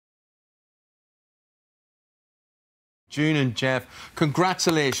June and Geoff,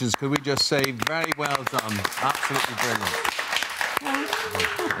 congratulations. Could we just say very well done? Absolutely brilliant.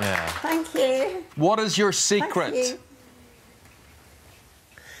 Yeah. Thank you. What is your secret? Thank you.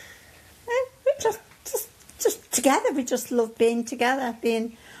 We just together. We just love being together,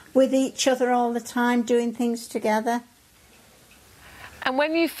 being with each other all the time, doing things together. And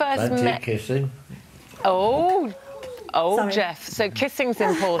when you first met... kissing. Oh, Sorry. Geoff, so kissing's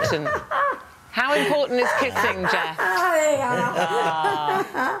important. How important is kissing, Geoff?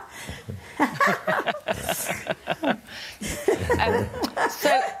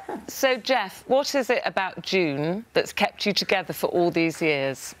 So, Geoff, what is it about June that's kept you together for all these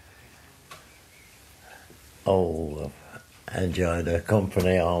years? Oh, I enjoyed her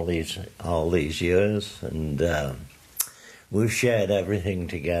company all these years, and we've shared everything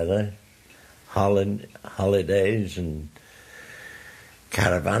together, holidays and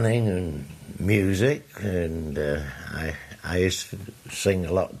caravanning and music, and I used to sing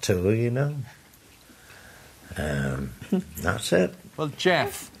a lot too, you know. That's it. Well,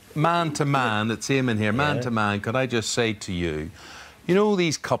 Geoff, man to man, it's Eamonn here, man to man, could I just say to you, you know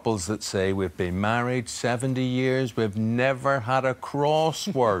these couples that say we've been married 70 years, we've never had a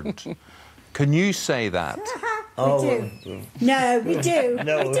crossword. Can you say that? We do. No, we do.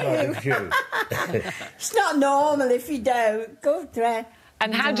 No, we do. true. It's not normal if you don't. Go through.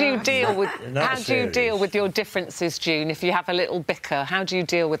 And how do you deal with your differences, June? If you have a little bicker, how do you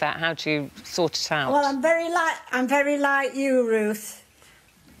deal with that? How do you sort it out? Well, I'm very like you, Ruth.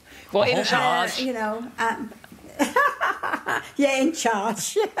 What, in charge? You know, yeah, in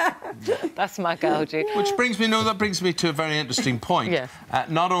charge. That's my girl, June. Which brings me to a very interesting point. Yes.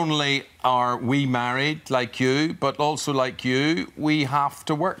 Not only are we married like you, but also like you, we have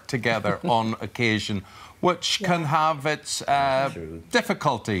to work together on occasion, which can have its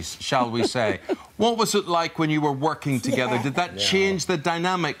difficulties, shall we say. What was it like when you were working together? Did that change the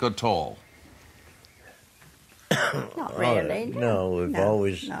dynamic at all? Not really.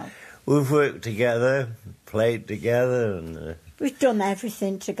 We've worked together, played together, and we've done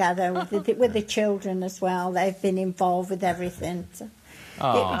everything together with the children as well. They've been involved with everything. So it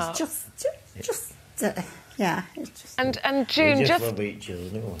was just yeah. It's just... And June, love each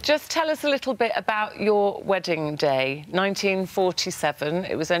other, just tell us a little bit about your wedding day, 1947.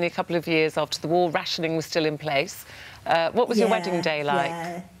 It was only a couple of years after the war. Rationing was still in place. What was your wedding day like?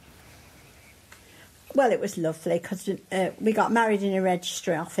 Yeah. Well, it was lovely because we got married in a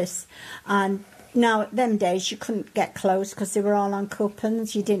registry office, and now them days you couldn't get clothes because they were all on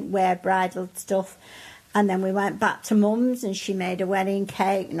coupons. You didn't wear bridal stuff. And then we went back to Mum's, and she made a wedding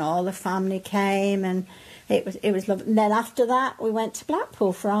cake, and all the family came, and it was lovely. And then after that, we went to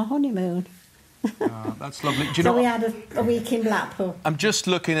Blackpool for our honeymoon. Oh, that's lovely. Do you so know, we had a week in Blackpool. I'm just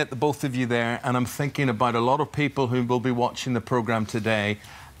looking at the both of you there, and I'm thinking about a lot of people who will be watching the programme today,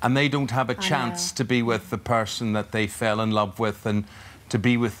 and they don't have a chance to be with the person that they fell in love with and to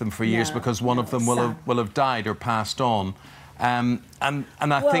be with them for years because one of them will have died or passed on. And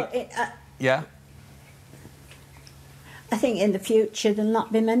I think... yeah? I think in the future there'll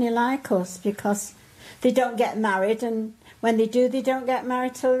not be many like us because they don't get married, and when they do, they don't get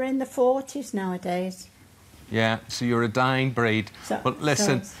married till they're in the 40s nowadays. Yeah, so you're a dying breed. But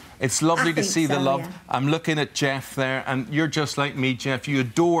listen, it's lovely to see the love. Yeah. I'm looking at Geoff there, and you're just like me, Geoff. You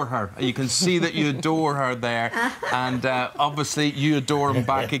adore her. You can see that you adore her there. And obviously you adore him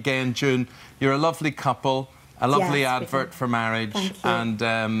back again, June. You're a lovely couple, a lovely advert for marriage, and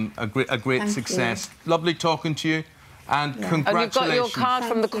a great success. Lovely talking to you. And congratulations. And you've got your card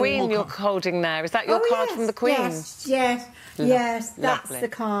from the Queen you're holding there. Is that your card from the Queen? Yes, that's the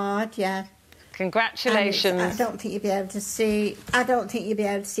card, yeah. Congratulations. I don't think you'll be able to see. I don't think you'll be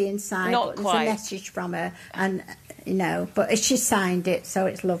able to see inside. Not but quite. There's a message from her, and you know, but she signed it, so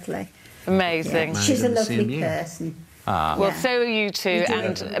it's lovely. Amazing. Yeah. She's a lovely person. Well, so are you two,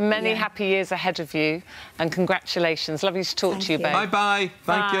 and many happy years ahead of you. And congratulations. Lovely to talk to you both. Bye-bye.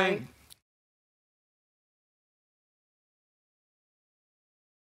 Thank you.